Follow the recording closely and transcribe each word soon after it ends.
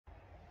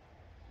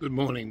Good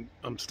morning,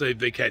 I'm Steve,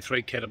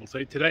 VK3 Capital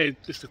C. Today,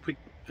 just a quick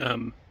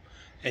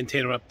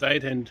antenna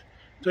update and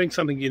doing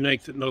something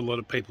unique that not a lot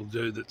of people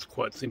do that's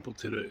quite simple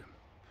to do.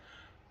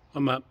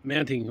 I've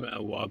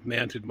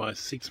mounted my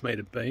 6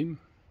 metre beam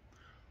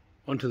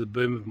onto the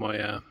boom of my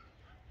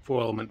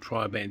 4-element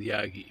tri-band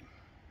yagi.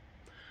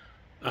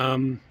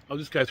 I'll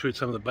just go through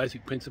some of the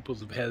basic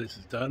principles of how this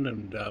is done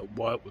and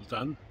why it was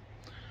done.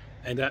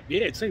 And yeah,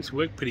 it seems to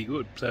work pretty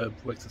good. So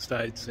I've worked the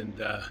States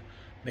and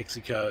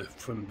Mexico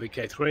from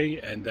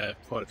VK3 and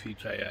quite a few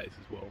JAs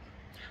as well.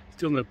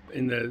 Still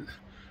in the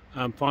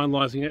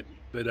finalising it,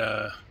 but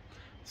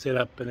set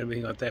up and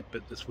everything like that,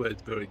 but this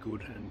works very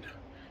good and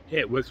yeah,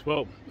 it works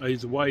well. I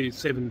use the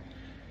YU7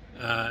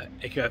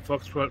 Echo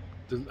Foxtrot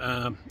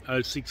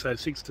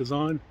 0606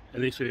 design.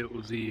 Initially it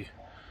was the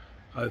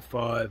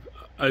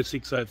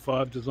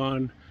 0605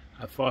 design,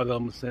 5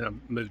 elements, then I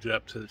moved it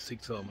up to the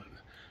 6 element.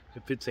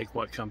 It fits there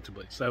quite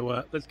comfortably.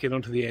 So let's get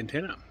onto the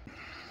antenna.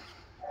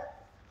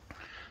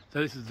 So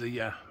this is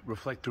the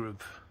reflector of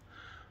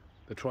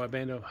the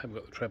tri-band. I haven't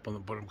got the trap on the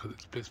bottom because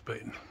it's best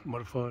been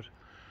modified.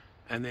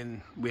 And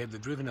then we have the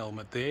driven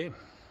element there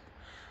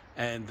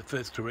and the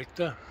first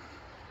director.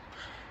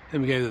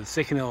 Then we go to the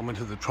second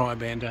element of the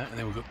tri-bander, and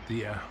then we've got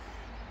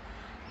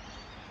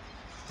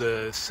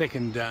the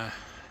second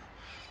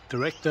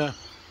director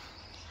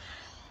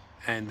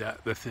and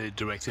the third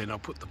director, and I'll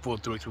put the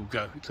fourth director will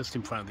go just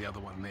in front of the other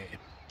one there.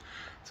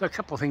 So a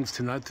couple of things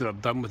to note that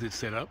I've done with this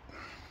setup,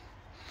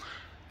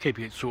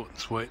 keeping it short and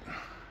sweet,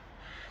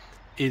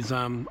 is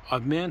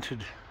I've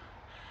mounted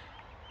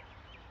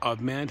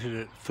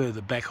it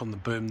further back on the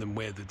boom than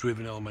where the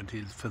driven element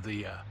is for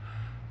the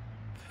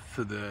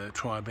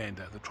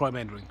tri-bander. The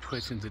tri-bander in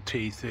question is a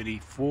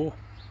T34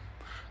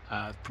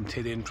 from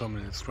Ted Entrom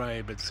in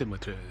Australia, but similar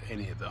to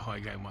any of the high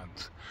gain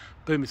ones.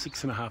 Boom is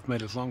 6.5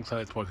 metres long, so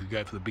that's why I could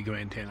go for the bigger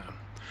antenna.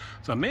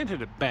 So I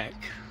mounted it back,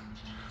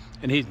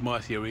 and here's my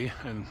theory,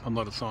 and I'm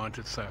not a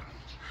scientist, so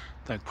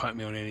don't quote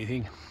me on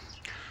anything.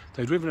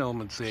 So driven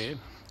elements there.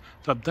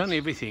 So I've done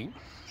everything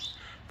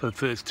for the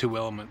first 2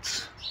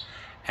 elements,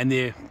 and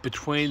they're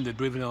between the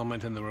driven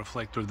element and the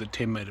reflector of the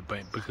 10 metre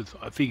beam, because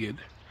I figured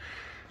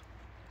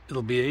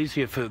it'll be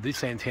easier for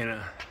this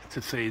antenna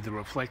to see the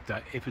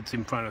reflector if it's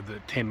in front of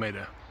the 10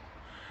 metre,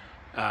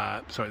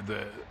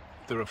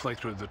 the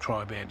reflector of the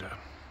tri-bander.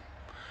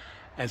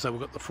 And so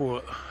we've got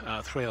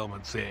the 3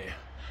 elements there.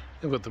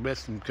 Then we've got the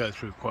rest of them go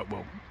through quite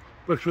well.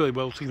 Works really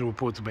well, signal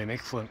reports have been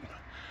excellent.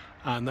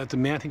 That's the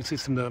mounting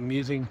system that I'm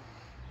using.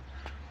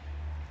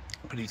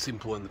 Pretty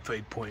simple in the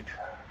feed point.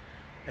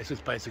 It's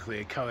just basically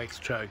a coax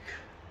choke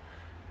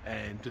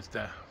and just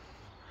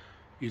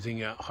using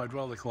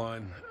hydraulic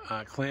line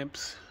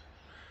clamps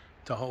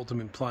to hold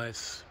them in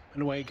place,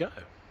 and away you go.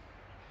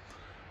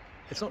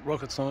 It's not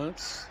rocket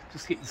science,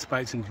 just get your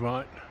spacings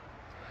right.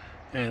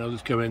 And I'll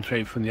just go around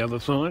through from the other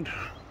side.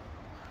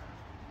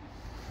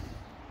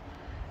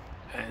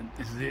 And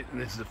this is it,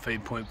 and this is the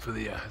feed point for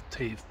the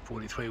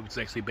T43, which is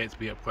actually about to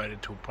be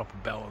upgraded to a proper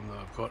ballon that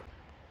I've got.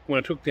 When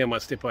I took down my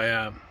step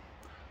I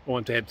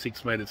wanted to have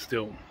 6 metres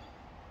still.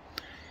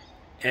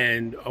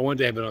 And I wanted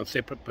to have it on a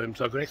separate boom,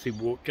 so I could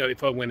actually go,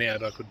 if I went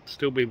out, I could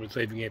still be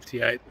receiving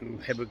FT8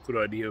 and have a good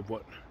idea of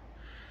what's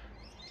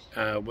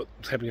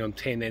happening on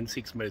 10 and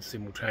 6 metres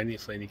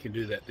simultaneously, and you can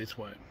do that this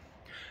way.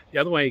 The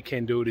other way you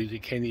can do it is you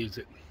can use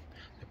a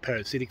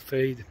parasitic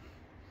feed.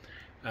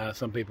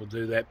 Some people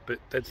do that, but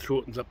that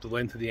shortens up the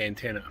length of the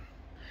antenna,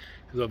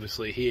 because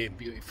obviously here you've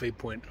got your feed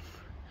point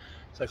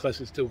so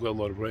close, it's still got a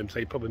lot of room, so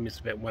you probably miss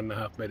about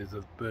 1.5 metres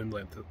of boom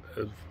length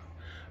as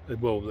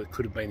well that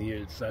could have been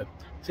used. So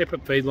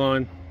separate feed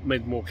line,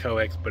 made more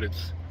coax, but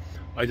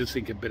I just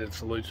think a better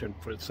solution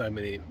for so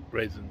many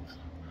reasons.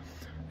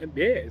 And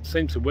yeah, it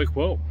seems to work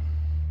well.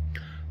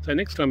 So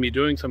next time you're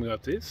doing something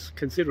like this,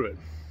 consider it.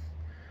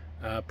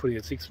 Putting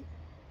a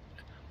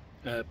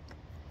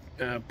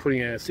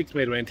 6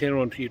 metre antenna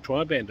onto your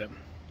tri-bander.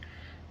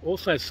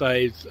 Also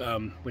saves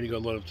when you've got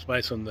a lot of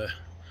space haven't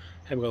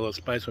got a lot of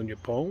space on your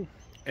pole,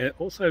 and it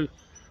also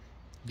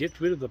gets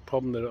rid of the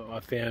problem that I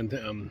found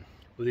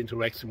with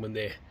interaction when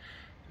they're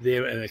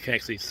there and they can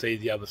actually see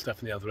the other stuff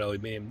in the other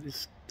aluminium.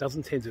 This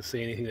doesn't tend to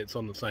see anything that's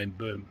on the same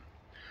boom,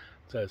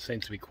 so it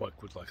seems to be quite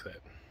good like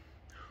that.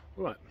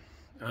 All right,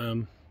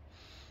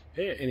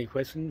 yeah, any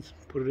questions,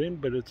 put it in,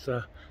 but it's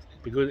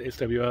be good.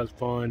 SWR is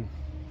fine,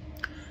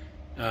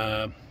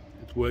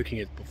 it's working,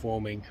 it's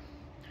performing,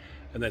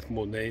 and that's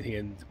more than anything.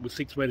 And with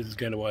 6 metres is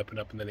going to open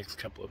up in the next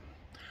couple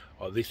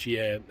of this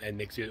year, and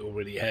next year it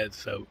already has,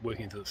 so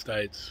working into the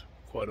States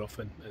quite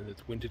often, and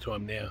it's winter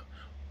time now,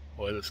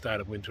 or at the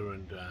start of winter,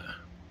 and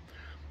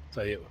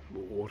so yeah,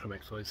 autumn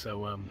actually.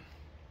 So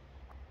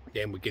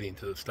yeah, and we're getting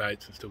to the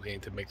States and still getting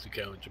to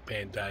Mexico and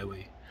Japan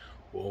daily,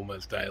 or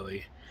almost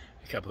daily.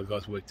 A couple of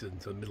guys worked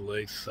into the Middle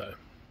East, so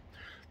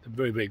they're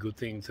very, very good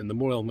things. And the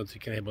more elements you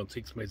can have on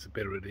 6 metres, the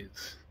better it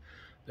is.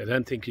 They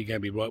don't think you're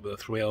going to be right with a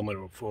 3 element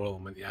or a 4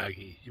 element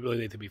yagi. You really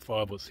need to be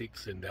 5 or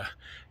 6, and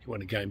you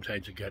want a game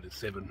changer, go to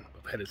 7.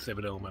 I've had a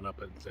 7 element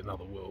up, and it's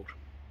another world.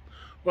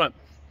 Right,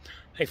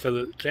 thanks for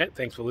the chat,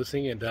 thanks for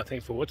listening, and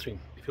thanks for watching.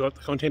 If you like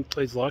the content,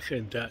 please like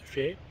and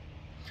share,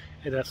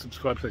 and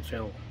subscribe to the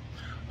channel.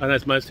 I know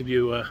most of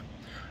you are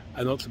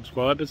not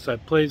subscribers, so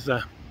please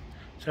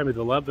show me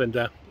the love, and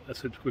a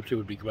subscription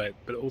would be great.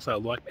 But also a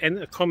like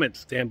and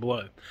comments down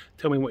below.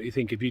 Tell me what you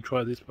think. Have you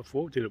tried this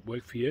before? Did it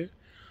work for you?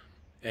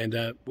 And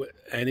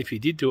if you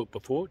did do it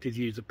before, did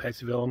you use a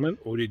passive element,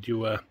 or did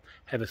you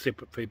have a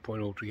separate feed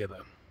point altogether?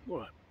 All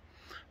right,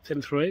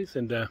 7 threes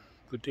and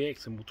good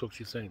DX, and we'll talk to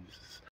you soon.